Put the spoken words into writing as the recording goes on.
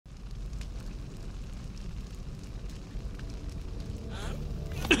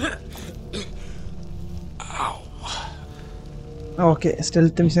Okay,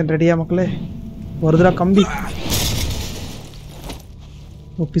 stealth mission ready ah makkale. Varudra kambi.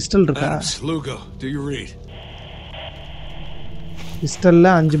 Oh, pistol irukka. Lugo, do you read? Pistol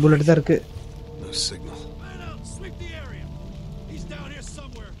la 5 bullet da irukku. No signal. Sweep the area. He's down here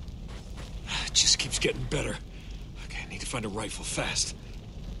somewhere. It just keeps getting better. Okay, I need to find a rifle fast.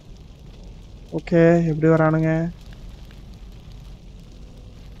 Okay, eppadi varanunga?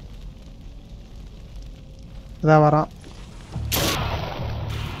 Adha varan.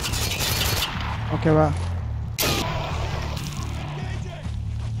 Okay, va.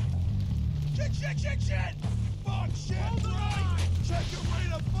 Shit. Fuck, shit. Check your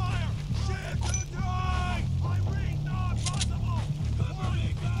rate of fire. Shit, you're dying. My rate not possible.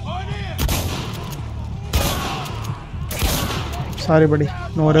 On here. Sorry, buddy.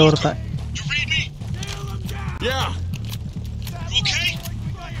 No worry about that. You read me? Yeah. You okay?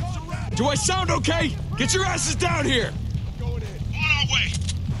 Do I sound okay? Get your asses down here. On our way.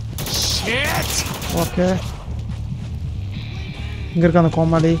 Shit. Okay. Inga irukka அந்த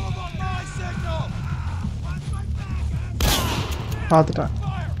கோமாளி. பாத்துட்டேன்.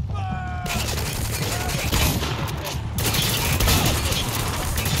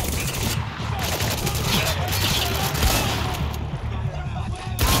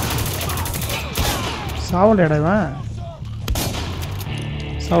 சாவலடா இவன்.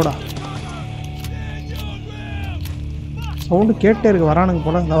 சாவுடா. Sound கேட்டே இருக்கு வரானுங்க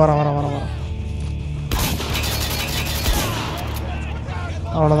போல. இந்த வர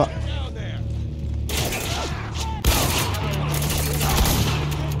அவ்வளோதான்.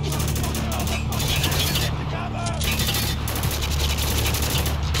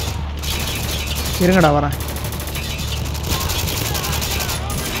 இருங்கடா வரேன்.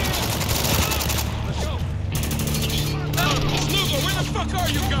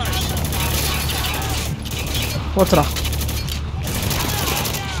 போச்சுடா.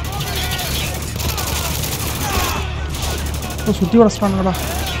 சுத்தி வளர்ச்சிட்டானுங்கடா.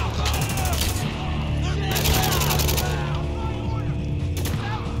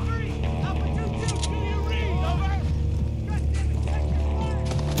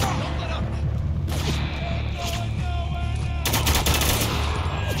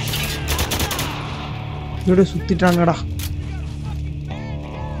 வீடு சுத்திட்டாங்கடா.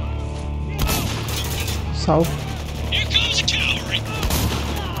 சாவ்.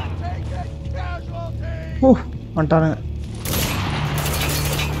 வந்துட்டானுங்க.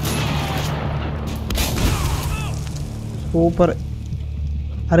 சூப்பர்.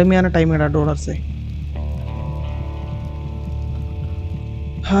 அருமையான டைமிங்கடா டோலர்ஸே.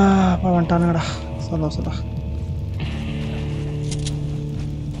 அப்பா வந்துட்டானுங்கடா. சந்தோஷம்டா.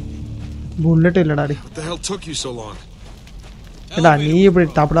 புல்லட் இல்லடா D. What the hell took you so long? ஏடா நீ இப்படி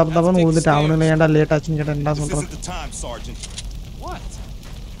தப்பன்னு ஊந்துட்டு அவனுங்க ஏன்டா லேட் ஆச்சுன்னு கேட்டா என்னடா சொல்ற? What?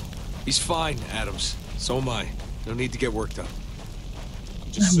 He's fine, Adams. So am I. No need to get worked up.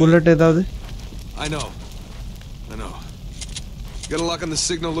 Bullet ஏதாவது? I know. Got a lock on the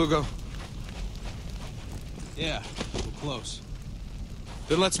signal, Lugo? Yeah, we're close.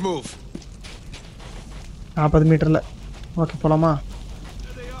 Then let's move. 40 மீட்டர்ல. Okay போலாமா?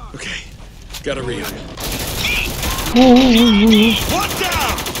 Okay. Gotta read. What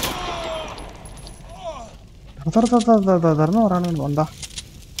down? தரணும் வரானுங்க வந்தா.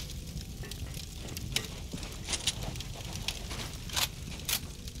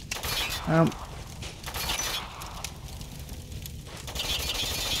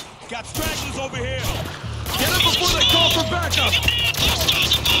 Got stragglers over here. Get up before they call for backup.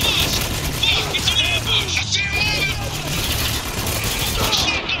 It's an ambush. I see him.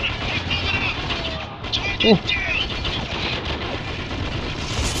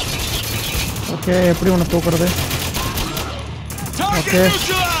 Okay, எப்படி உன்னை தூக்குறது? Okay.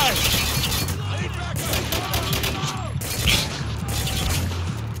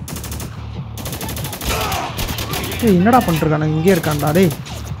 ஏய் என்னடா பண்ணிருக்கானே இங்கே இருக்கான்டா டேய்.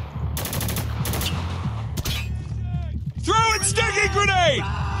 Throw it sticky grenade.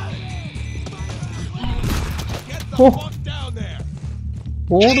 Oh.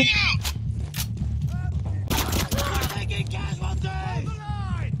 ஓடு.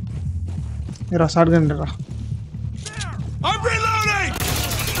 ஏரா ஷாட்கன் டா. I'm reloading.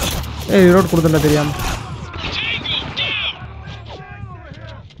 ஏய் ரீலோட் கொடுத்தல தெரியாம.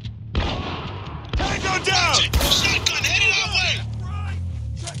 Tango down. Shotgun headed our way.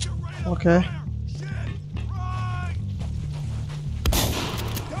 Okay.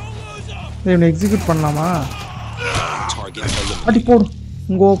 ஏய் இவனை எக்ஸிக்யூட் பண்ணலாமா? அடி போடு.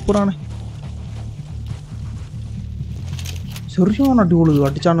 இங்கோ புரானே. சரியான அடி விழுது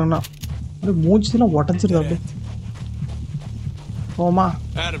அடிச்சானுன்னா. அப்படியே மூஞ்சிலாம் உடஞ்சிருது அப்படியே. Oma.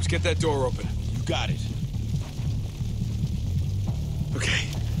 Adams, get that door open. You got it. Okay.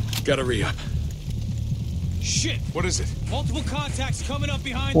 Gotta re-up. Shit! What is it? Multiple contacts coming up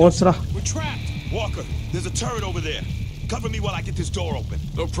behind What's us. ra? We're trapped. Walker, there's a turret over there. Cover me while I get this door open.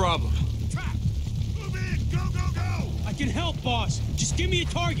 No problem. Trap! Move in! Go, go, go! I can help, boss. Just give me a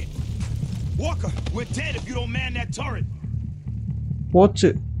target. Walker, we're dead if you don't man that turret. போச்சு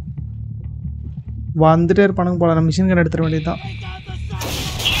வந்துட்டே இருப்பானுங்க போல நம்ம machine gun எடுத்துற வேண்டியதுதான்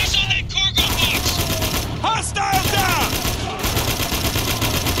Eyes on that cargo box. Hostile down!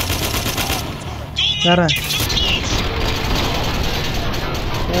 வேற Get too close.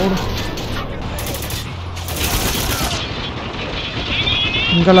 ஓடு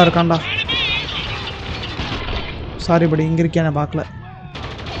இங்கெல்லாம் இருக்கான்டா சாரி படி இங்க இருக்கியா நான் பார்க்கல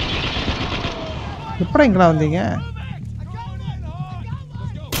எப்படா இங்கெல்லாம் வந்தீங்க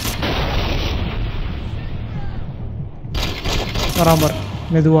வராமர்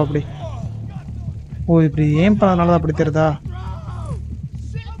மெதுவா அப்படி ஓ இப்படி ஏன் பண்ணனால தான் அப்படி தெரியுதா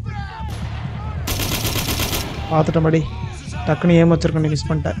பார்த்துட்டேன் படி டக்குன்னு ஏம் வச்சிருக்கேன் மிஸ்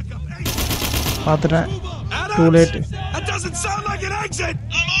பண்ணிட்டேன் பார்த்துட்டேன் too late That doesn't sound like an exit!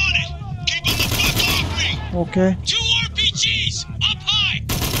 I'm on it. Keep them the fuck off me. Okay 2 RPGs up high.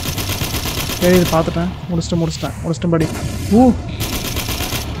 சரி இது பார்த்துட்டேன் முடிச்சிட்டேன் படி ஊ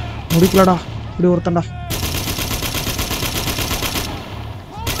முடிக்கலடா இப்படி ஒருத்தன்டா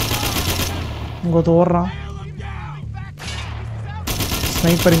இங்கே ஒருத்த ஓடுறான்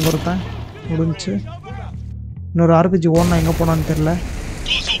ஸ்னைப்பர் இங்கே ஒருத்தன் முடிஞ்சு இன்னொரு ஆர்பிஜி ஓடனா எங்கே போனான்னு தெரில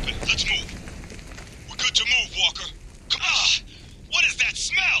Doors open. Let's move. We're good to move, Walker. What is that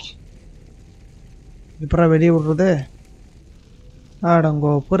smell? இப்போறா வெளியே விடுறது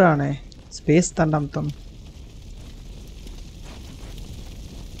ஆடங்கோ புறானே ஸ்பேஸ் தாண்டாம்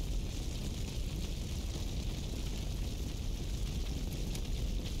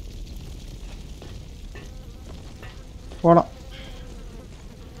போலாம்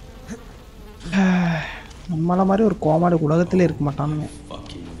நம்மள மாதிரி ஒரு கோமாளி உலகத்திலே இருக்க மாட்டானுங்க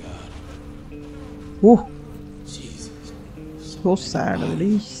ஓ ஸோ சேட் அது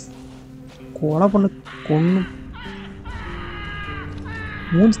கொலை கொன்று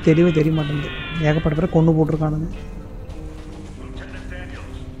மூஞ்சி தெரிய மாட்டேங்குது ஏகப்பட்ட பேரை கொண்டு போட்டிருக்கானுங்க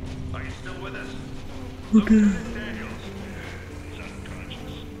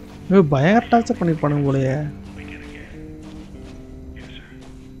பயங்கர டார்ச்சர் பண்ணிருப்பானுங்க போலயே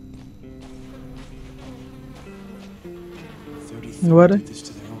இங்க பாரு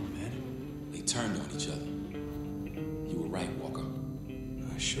They turned on each other. You were right, Walker.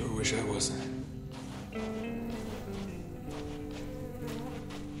 I sure wish I wasn't.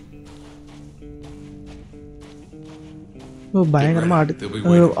 பயங்கரமா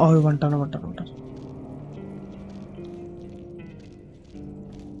வந்துட்டான்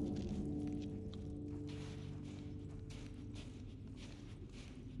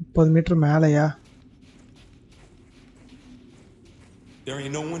 30 மீட்டர் மேலையா There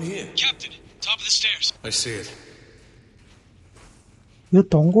ain't no one here. Captain, top of the stairs. I see it. இது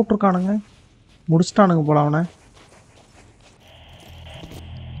தொங்க விட்டுருக்கானுங்க முடிச்சிட்டானுங்க போல அவனை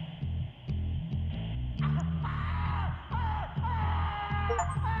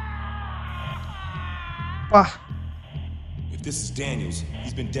பா If this is Daniels,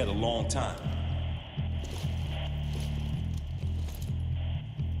 he's been dead a long time.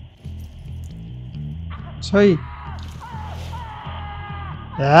 சரி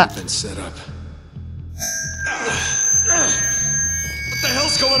Been set up. What the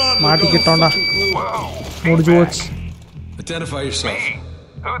hell's going on? மாட்டிக்கிட்டோம்டா முடிஞ்சு போச்சு Identify yourself.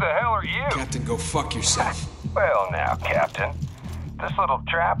 Who the hell are you? Captain, go fuck yourself. Well now, Captain. This little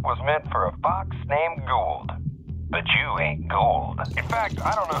trap was meant for a fox named Gould. But you ain't Gould. In fact,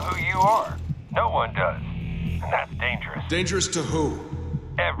 I don't know who you are. No one does. And that's dangerous. Dangerous to who?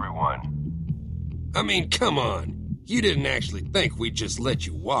 Everyone. I mean, come on. You didn't actually think we'd just let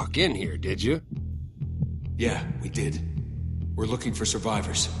you walk in here, did you? Yeah, we did. We're looking for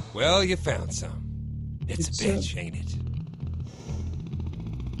survivors. Well, you found some. It's a bitch, ain't it?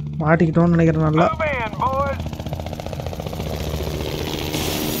 மாட்டிக்கிட்டோம்னு நினைக்கிறேன் நல்லா Move in, boys.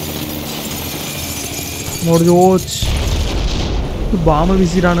 முடிஞ்சு போச்சு பாம்பு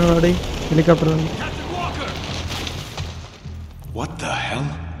வீசிடானுங்களே helicopter Captain Walker! What the hell?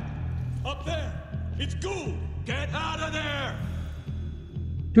 Up there! It's Gould! Get out of there!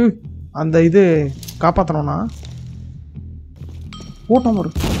 அந்த இது காப்பாற்றணும்னா ஓட்டம்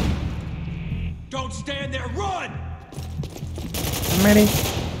வரும் Don't stand there! Run! மேலே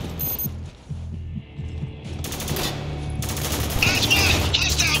That's one!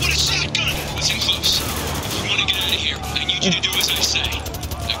 Hostile with a shotgun! Listen close. If you want to get out of here, and you need you to do as I say.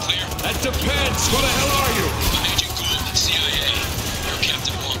 That clear? That depends. Who the hell are you? I'm Agent Gould, CIA. You're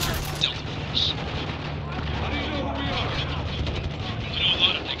Captain Walker, Delta Force. How do you know who we are? I know a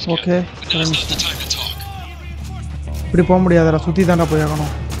lot of things, Okay, Captain, but now's not the time to talk. இப்படி போக முடியாதுடா, சுற்றி தாண்டா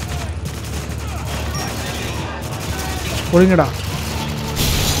போயாகணும். ஒழுங்கடா.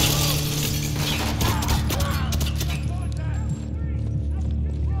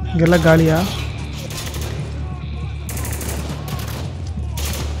 இங்கெல்லாம் காலியா?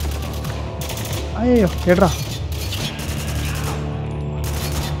 ஐயோ கேட்றா.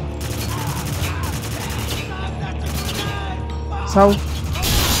 Zhao.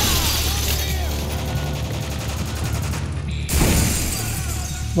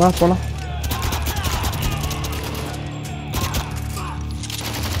 வா போலாம்.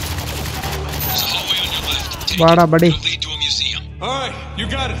 வாடா படி. All right, you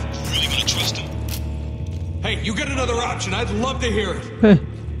got it. Really gonna trust him? Hey, you got another option. I'd love to hear it.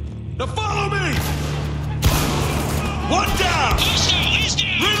 Now follow me. One down. He's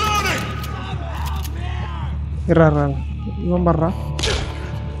down. Reloading. இறா இவன் பர்றா.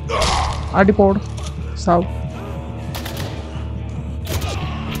 அடி போடு. Zhao.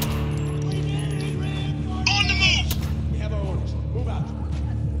 On the move.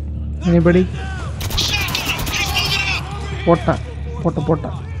 Anybody? He's moving up.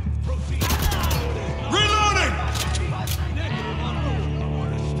 போட்டா. Reloading.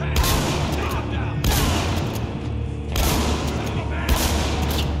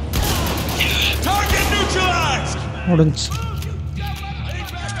 Target neutralized. முடிஞ்சு.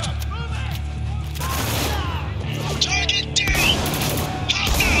 Target down.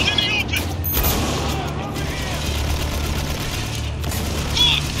 Hostile in the open.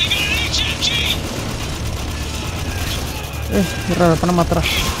 Look, they got an HMG. இறா பண்ண மாத்திரா.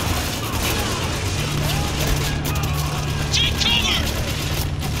 Take cover.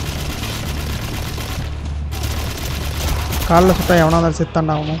 காலில் சுட்டா எவனா இருந்தாலும்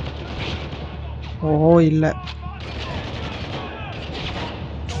செத்தாண்டா ஆகணும். ஓஹோ இல்லை.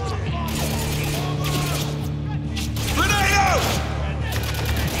 Grenade out.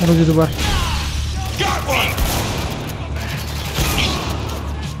 முடிஞ்சது பார். Got one.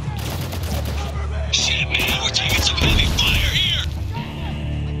 Shit, man, we're taking some heavy fire here.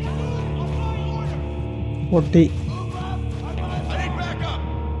 ஒட்டி.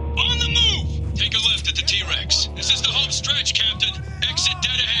 On the move. Take a left at the T-Rex. This is the home stretch, Captain. Exit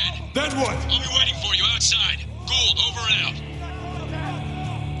dead ahead. Then what? I'll be waiting for you outside. Gould, over and out.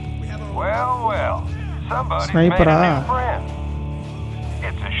 Well, somebody's Sniper, made a new friend.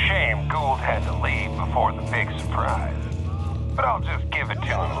 It's a shame Gould had to leave before the big surprise. But I'll just give it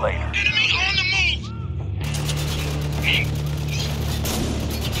to him later. Enemy on the move.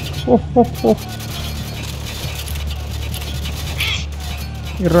 ஓ.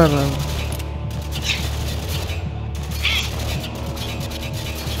 இறா.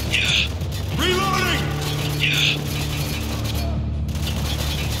 Reloading.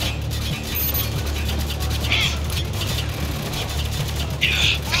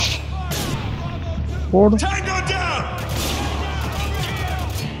 போடு. Tango down.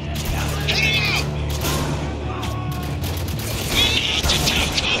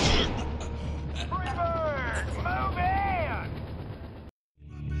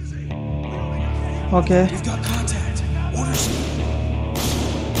 Okay. We've got contact. Orders.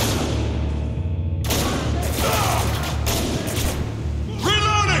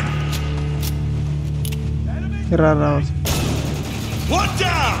 Reloading. இறா. One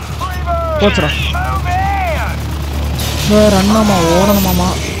down. போச்சுடா. ரன்னாமா ஓடணுமாமா.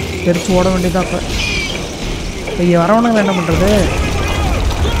 தெரிச்சு ஓட வேண்டியதா இப்போ. இங்கே வரவனுங்களை என்ன பண்ணுறது?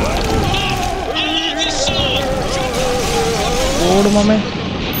 ஓடுமாமே.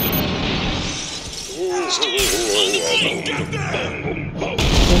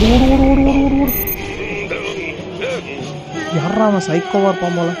 ஓடு. யாரா அவன் சைக்கோவா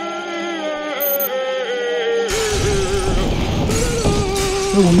இருப்பான் போல.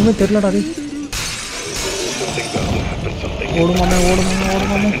 ஒண்ணுமே தெரியலடா.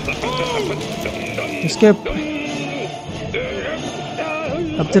 ஓடுமாமே. எஸ்கேப்.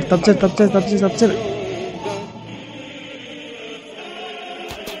 தப்பிச்சிரு.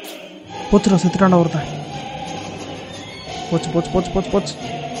 போச்சுடா, செத்துட்டான்டா ஒருத்தன். போச்சு.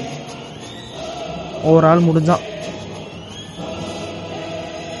 ஒரு ஆள் முடிஞ்சான்.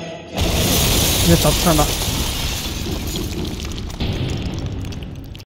 தப்பிச்சான்டா.